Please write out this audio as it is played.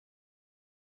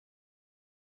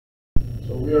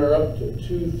So we are up to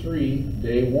 2-3,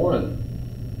 day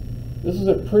 1. This is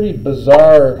a pretty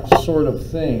bizarre sort of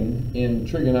thing in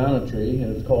trigonometry,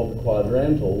 and it's called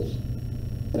quadrantals.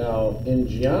 Now, in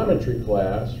geometry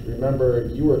class, remember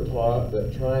you were taught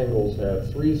that triangles have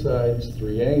 3 sides,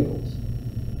 3 angles.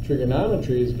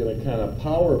 Trigonometry is going to kind of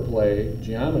power play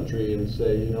geometry and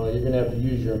say, you know, you're going to have to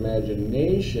use your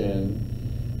imagination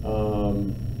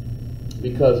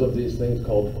because of these things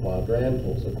called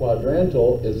quadrantals. A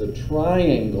quadrantal is a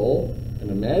triangle,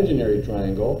 an imaginary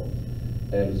triangle,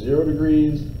 at 0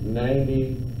 degrees,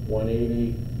 90,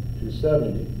 180,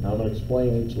 270. Now I'm going to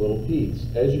explain each little piece.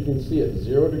 As you can see, at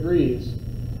 0 degrees,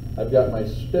 I've got my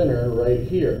spinner right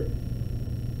here.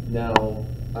 Now,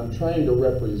 I'm trying to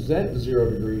represent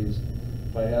 0 degrees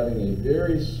by having a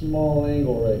very small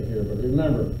angle right here. But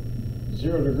remember,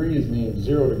 0 degrees means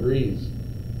 0 degrees,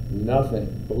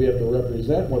 nothing. But we have to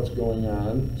represent what's going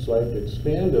on, so I have to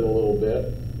expand it a little bit.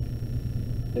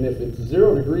 And if it's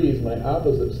 0 degrees, my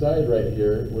opposite side right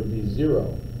here would be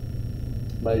 0.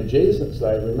 My adjacent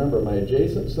side, remember, my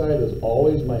adjacent side is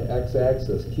always my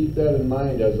x-axis. Keep that in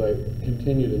mind as I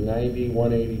continue to 90,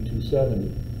 180,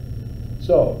 270.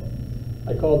 So,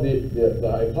 I call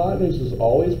the hypotenuse is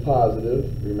always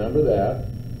positive, remember that.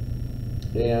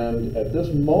 And at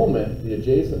this moment, the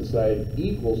adjacent side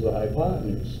equals the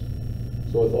hypotenuse.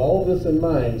 So with all of this in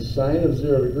mind, sine of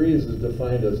 0 degrees is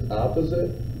defined as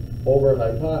opposite over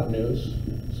hypotenuse.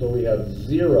 So we have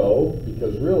 0,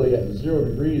 because really at 0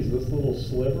 degrees, this little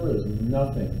sliver is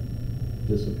nothing,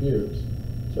 disappears.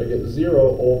 So I get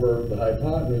 0 over the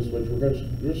hypotenuse, which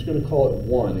we're just going to call it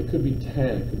 1. It could be 10,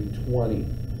 it could be 20.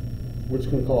 We're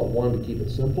just going to call it 1 to keep it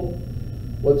simple.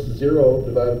 What's 0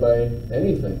 divided by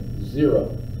anything?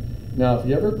 0. Now, if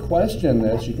you ever question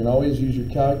this, you can always use your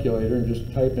calculator and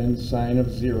just type in sine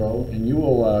of 0, and you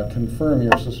will confirm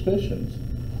your suspicions.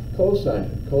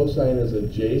 Cosine. Cosine is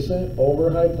adjacent over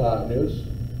hypotenuse.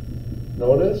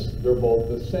 Notice, they're both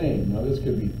the same. Now, this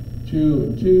could be 2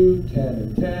 and 2, 10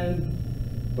 and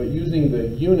 10, but using the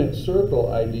unit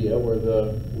circle idea where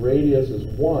the radius is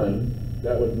 1,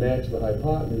 that would match the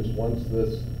hypotenuse once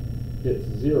this hits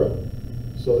 0.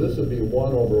 So this would be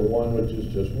 1 over 1, which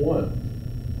is just 1.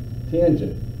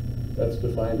 Tangent, that's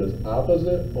defined as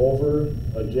opposite over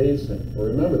adjacent. Well,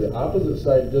 remember, the opposite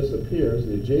side disappears.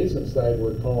 The adjacent side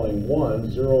we're calling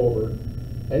 1. 0 over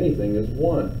anything is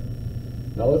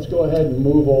 1. Now let's go ahead and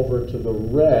move over to the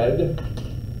red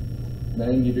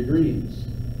 90 degrees.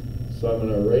 So I'm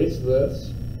going to erase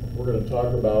this. We're going to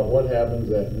talk about what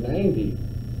happens at 90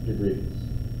 degrees.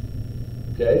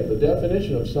 Okay, the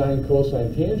definition of sine,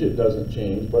 cosine, tangent doesn't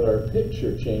change, but our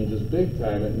picture changes big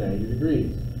time at 90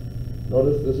 degrees.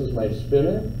 Notice this is my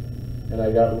spinner, and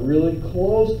I got really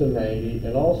close to 90,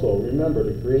 and also remember,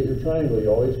 to create your triangle, you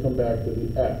always come back to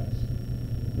the x.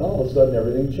 Now all of a sudden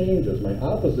everything changes. My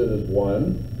opposite is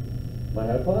 1, my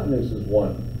hypotenuse is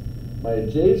 1. My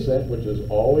adjacent, which is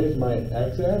always my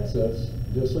x-axis,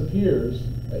 disappears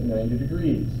at 90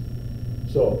 degrees.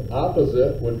 So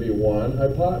opposite would be 1,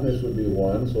 hypotenuse would be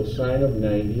 1, so sine of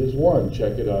 90 is 1.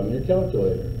 Check it out in your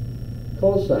calculator.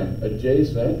 Cosine,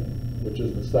 adjacent, which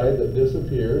is the side that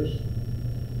disappears,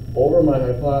 over my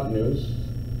hypotenuse,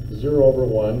 0 over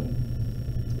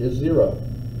 1, is 0.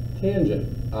 Tangent,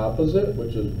 opposite,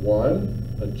 which is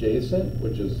 1, adjacent,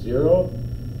 which is 0,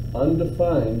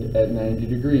 undefined at 90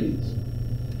 degrees.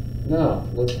 Now,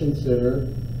 let's consider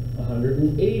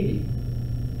 180.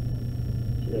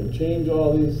 We're going to change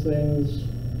all these things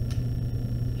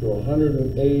to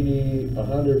 180,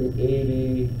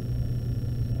 180,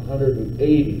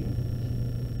 180.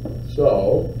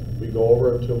 So we go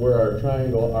over to where our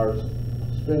triangle, our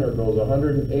spinner goes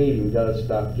 180. We've got to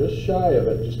stop just shy of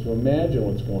it just to imagine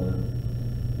what's going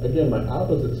on. Again, my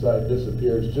opposite side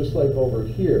disappears just like over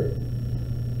here.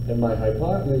 And my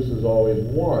hypotenuse is always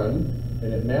 1,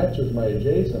 and it matches my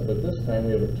adjacent, but this time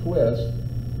we have a twist.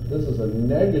 This is a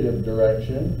negative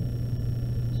direction,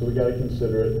 so we got to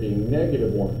consider it being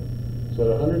negative 1.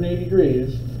 So at 180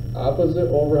 degrees, opposite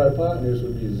over hypotenuse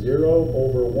would be 0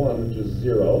 over 1, which is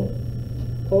 0.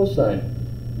 Cosine,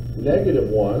 negative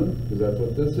 1, because that's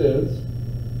what this is,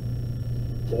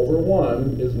 over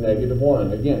 1 is negative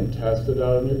 1. Again, test it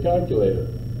out on your calculator.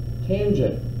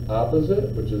 Tangent, opposite,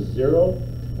 which is 0,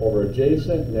 over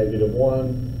adjacent, negative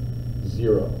 1,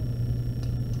 0.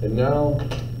 And now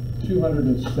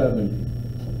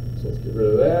 270. So let's get rid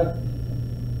of that.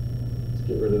 Let's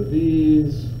get rid of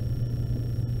these.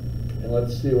 And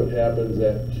let's see what happens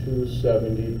at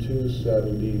 270,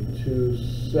 270,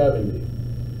 270.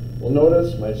 Well,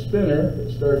 notice my spinner,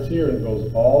 it starts here and it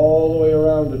goes all the way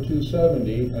around to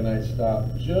 270, and I stop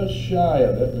just shy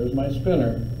of it. There's my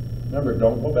spinner. Remember,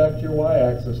 don't go back to your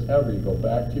y-axis ever, you go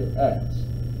back to your x.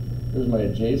 Here's my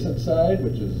adjacent side,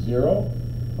 which is 0.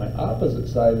 My opposite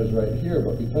side is right here,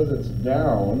 but because it's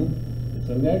down, it's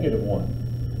a negative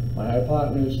 1. My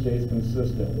hypotenuse stays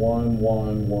consistent, 1,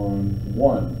 1, 1,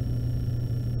 1.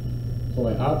 So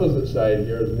my opposite side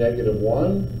here is negative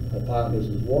 1, hypotenuse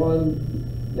is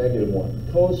 1, negative 1.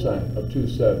 Cosine of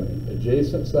 270.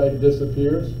 Adjacent side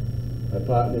disappears,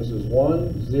 hypotenuse is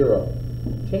 1, 0.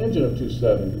 Tangent of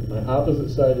 270. My opposite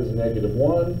side is negative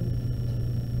 1.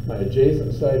 My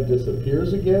adjacent side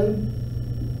disappears again.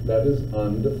 That is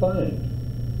undefined.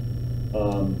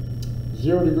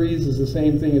 0 degrees is the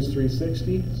same thing as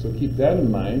 360, so keep that in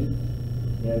mind.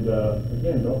 And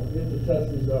again, don't forget to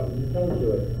test these out with your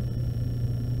calculator.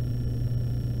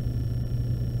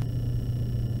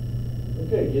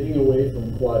 Okay, getting away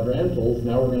from quadrantals,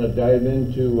 now we're going to dive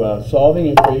into solving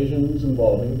equations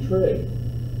involving trig.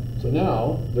 So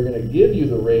now, they're going to give you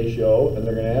the ratio, and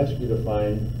they're going to ask you to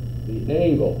find the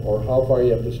angle, or how far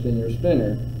you have to spin your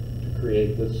spinner to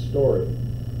create this story.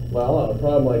 Well, on a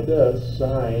problem like this,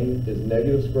 sine is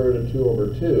negative square root of 2 over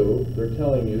 2. They're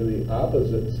telling you the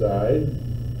opposite side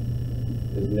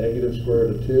is negative square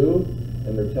root of 2,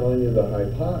 and they're telling you the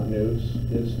hypotenuse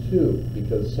is 2,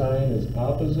 because sine is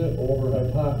opposite over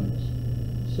hypotenuse.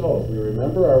 So, if we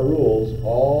remember our rules,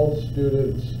 all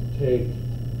students take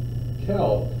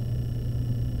Calc.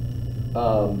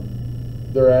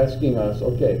 They're asking us,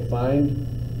 okay, find,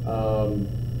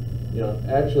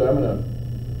 actually I'm going to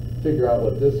figure out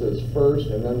what this is first,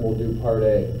 and then we'll do part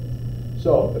A.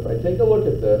 So, if I take a look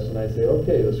at this and I say,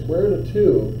 okay, the square root of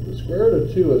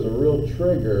 2 is a real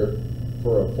trigger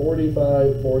for a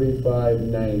 45, 45,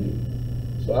 90.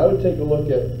 So I would take a look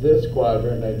at this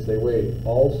quadrant and I'd say, wait,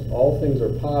 all things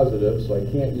are positive, so I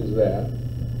can't use that.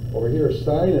 Over here,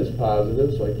 sine is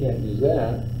positive, so I can't use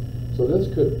that. So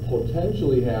this could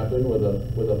potentially happen with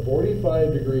a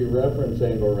 45 degree reference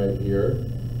angle right here,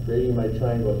 creating my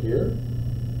triangle here.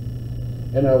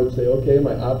 And I would say, okay,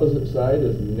 my opposite side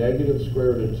is negative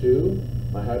square root of 2.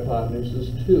 My hypotenuse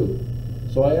is 2.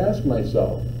 So I ask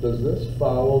myself, does this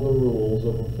follow the rules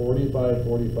of a 45,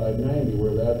 45, 90,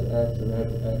 where that's x and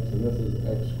that's x and this is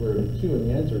x squared root of 2? And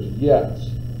the answer is yes.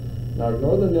 Now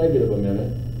ignore the negative a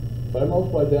minute. If I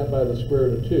multiply that by the square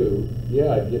root of 2,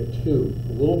 yeah, I'd get 2.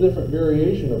 A little different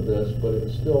variation of this, but it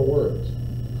still works.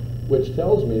 Which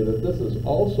tells me that this is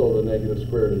also the negative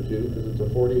square root of 2, because it's a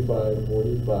 45,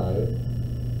 45,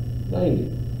 90.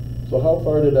 So how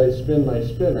far did I spin my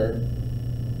spinner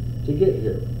to get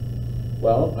here?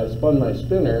 Well, I spun my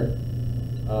spinner,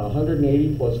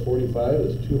 180 plus 45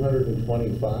 is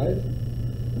 225,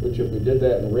 which if we did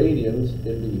that in radians,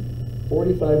 it'd be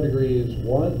 45 degrees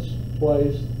once,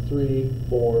 twice, 3,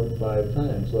 4, 5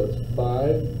 times. So that's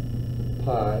 5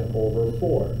 pi over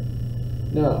 4.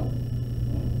 Now,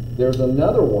 there's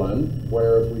another one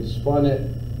where if we spun it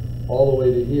all the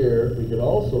way to here, we could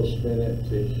also spin it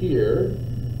to here.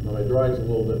 Now my drawing's a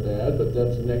little bit bad, but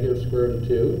that's negative square root of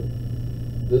 2.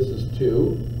 This is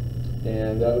 2,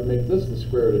 and that would make this the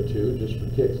square root of 2, just for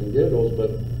kicks and giggles.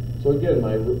 But so again,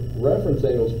 my reference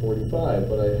angle is 45,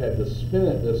 but I had to spin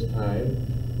it this time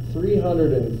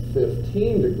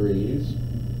 315 degrees,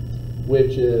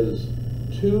 which is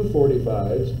 2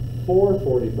 45s, 4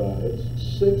 45s,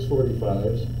 6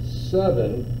 45s,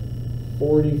 7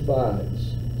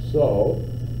 45s. So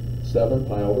 7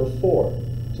 pi over 4.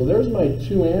 So there's my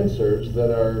two answers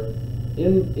that are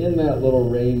in that little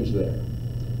range there.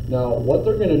 Now, what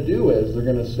they're going to do is they're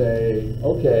going to say,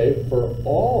 okay, for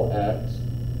all x,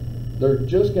 they're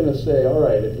just going to say, all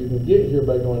right, if you can get here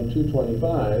by going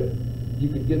 225, you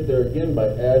could get there again by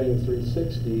adding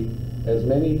 360 as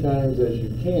many times as you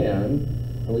can.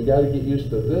 And we got to get used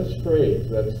to this phrase.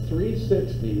 That's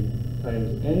 360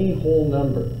 times any whole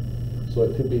number. So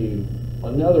it could be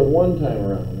another one time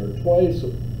around or twice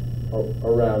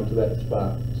around to that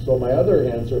spot. So my other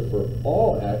answer for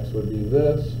all x would be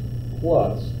this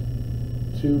plus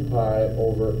 2 pi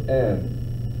over n.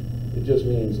 It just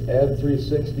means add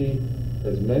 360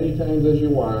 as many times as you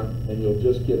want, and you'll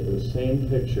just get the same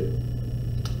picture.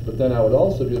 But then I would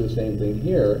also do the same thing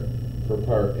here for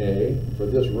part A. For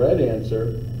this red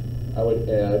answer, I would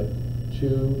add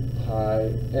 2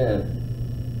 pi n,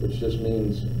 which just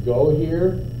means go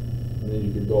here, and then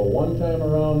you could go one time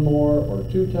around more or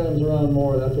two times around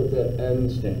more. That's what that n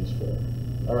stands for.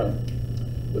 All right.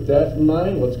 With that in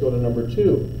mind, let's go to number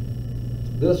 2.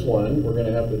 This one, we're going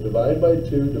to have to divide by 2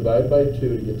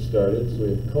 to get started. So we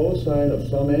have cosine of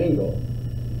some angle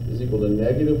is equal to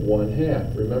negative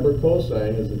 1/2. Remember,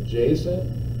 cosine is adjacent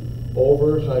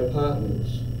over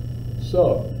hypotenuse.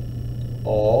 So,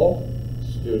 all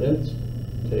students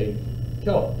take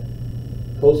Calc.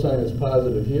 Cosine is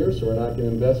positive here, so we're not going to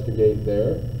investigate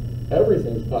there.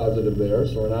 Everything's positive there,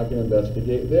 so we're not going to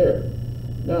investigate there.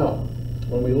 Now,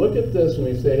 when we look at this and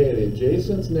we say, hey, the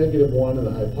adjacent's -1 and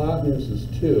the hypotenuse is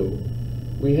 2,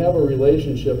 we have a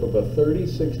relationship of a 30,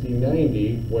 60,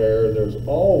 90 where there's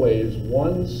always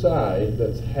one side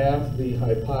that's half the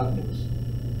hypotenuse.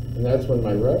 And that's when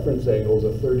my reference angle is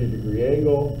a 30-degree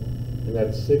angle, and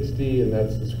that's 60, and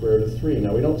that's the square root of 3.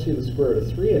 Now, we don't see the square root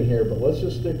of 3 in here, but let's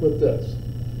just stick with this.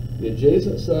 The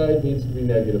adjacent side needs to be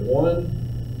 -1.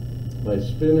 My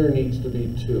spinner needs to be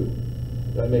 2.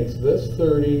 That makes this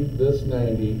 30, this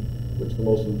 90, which the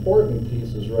most important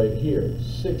piece is right here,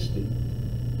 60.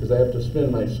 Because I have to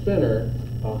spin my spinner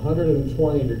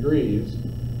 120 degrees,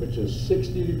 which is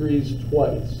 60 degrees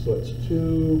twice. So it's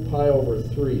 2 pi over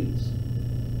 3s.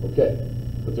 Okay,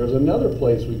 but there's another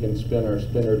place we can spin our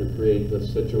spinner to create this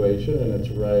situation, and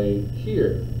it's right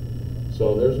here.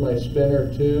 So there's my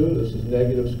spinner 2. This is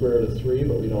negative square root of 3,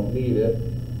 but we don't need it.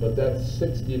 But that's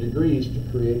 60 degrees to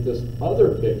create this other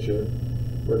picture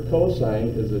where cosine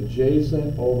is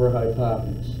adjacent over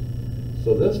hypotenuse.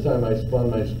 So this time I spun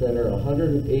my spinner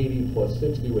 180 plus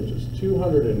 60, which is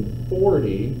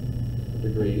 240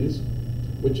 degrees,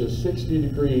 which is 60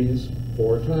 degrees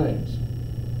 4 times.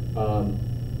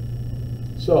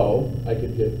 So I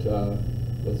could get,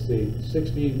 let's see,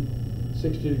 60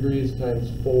 degrees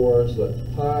times 4, so that's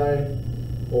pi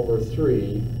over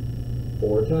 3,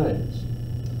 4 times.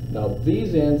 Now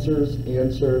these answers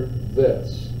answer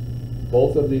this,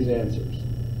 both of these answers.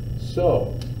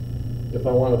 So if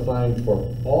I want to find for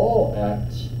all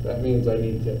x, that means I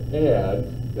need to add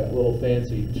that little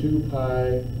fancy 2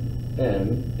 pi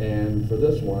n, and for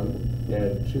this one,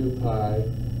 add 2 pi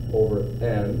over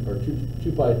n, or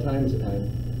 2 pi times n,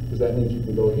 because that means you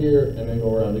can go here and then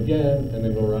go around again and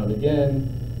then go around again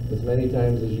as many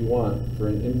times as you want for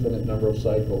an infinite number of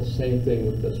cycles. Same thing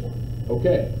with this one.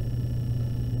 Okay,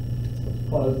 let's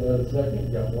pause that a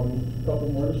second. Got couple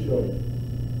more to show you.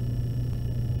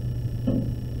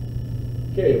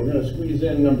 Okay, we're going to squeeze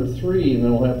in number 3, and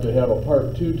then we'll have to have a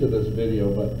part 2 to this video.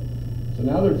 But so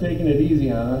now they're taking it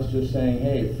easy on us, just saying,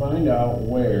 hey, find out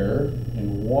where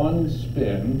in one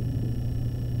spin,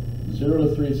 0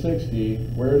 to 360,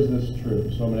 where is this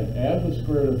true? So I'm going to add the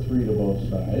square root of 3 to both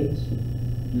sides,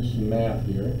 do some math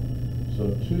here.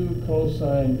 So 2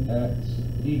 cosine x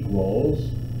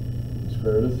equals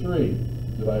square root of 3,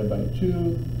 divided by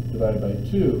 2, divided by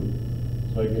 2.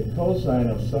 So I get cosine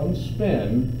of some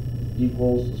spin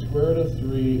equals the square root of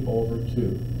 3 over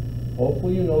 2.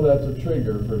 Hopefully you know that's a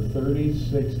trigger for 30,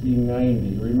 60,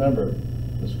 90. Remember,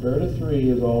 the square root of 3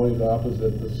 is always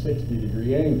opposite the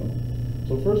 60-degree angle.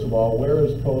 So first of all, where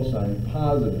is cosine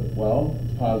positive? Well,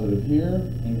 it's positive here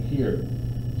and here.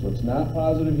 So it's not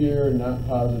positive here and not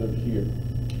positive here.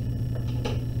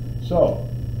 So,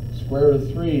 square root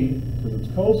of 3, because it's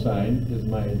cosine, is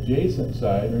my adjacent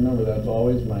side. Remember, that's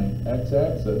always my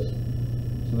x-axis.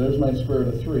 So there's my square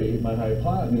root of 3. My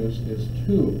hypotenuse is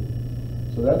 2.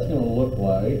 So that's going to look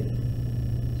like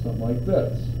something like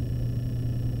this.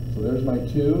 So there's my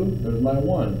 2, there's my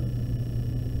 1.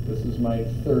 This is my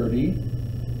 30,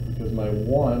 because my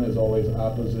 1 is always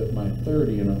opposite my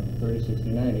 30 in a 30, 60,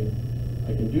 90.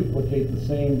 I can duplicate the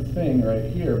same thing right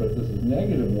here, but this is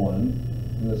 -1,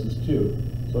 and this is 2.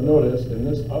 So notice, in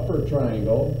this upper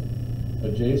triangle,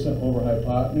 adjacent over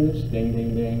hypotenuse, ding,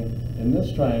 ding, ding. In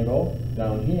this triangle,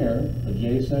 down here,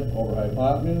 adjacent over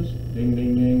hypotenuse, ding,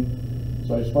 ding, ding.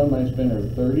 So I spun my spinner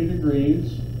 30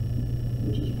 degrees,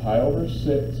 which is pi over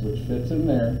 6, which fits in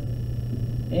there.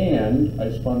 And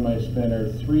I spun my spinner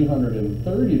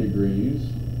 330 degrees,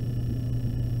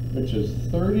 which is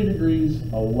 30 degrees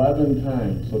 11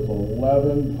 times. So it's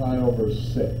 11 pi over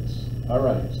 6. All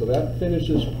right, so that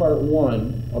finishes part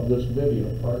 1 of this video.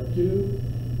 Part 2,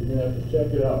 you're going to have to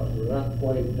check it out. We're not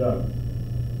quite done.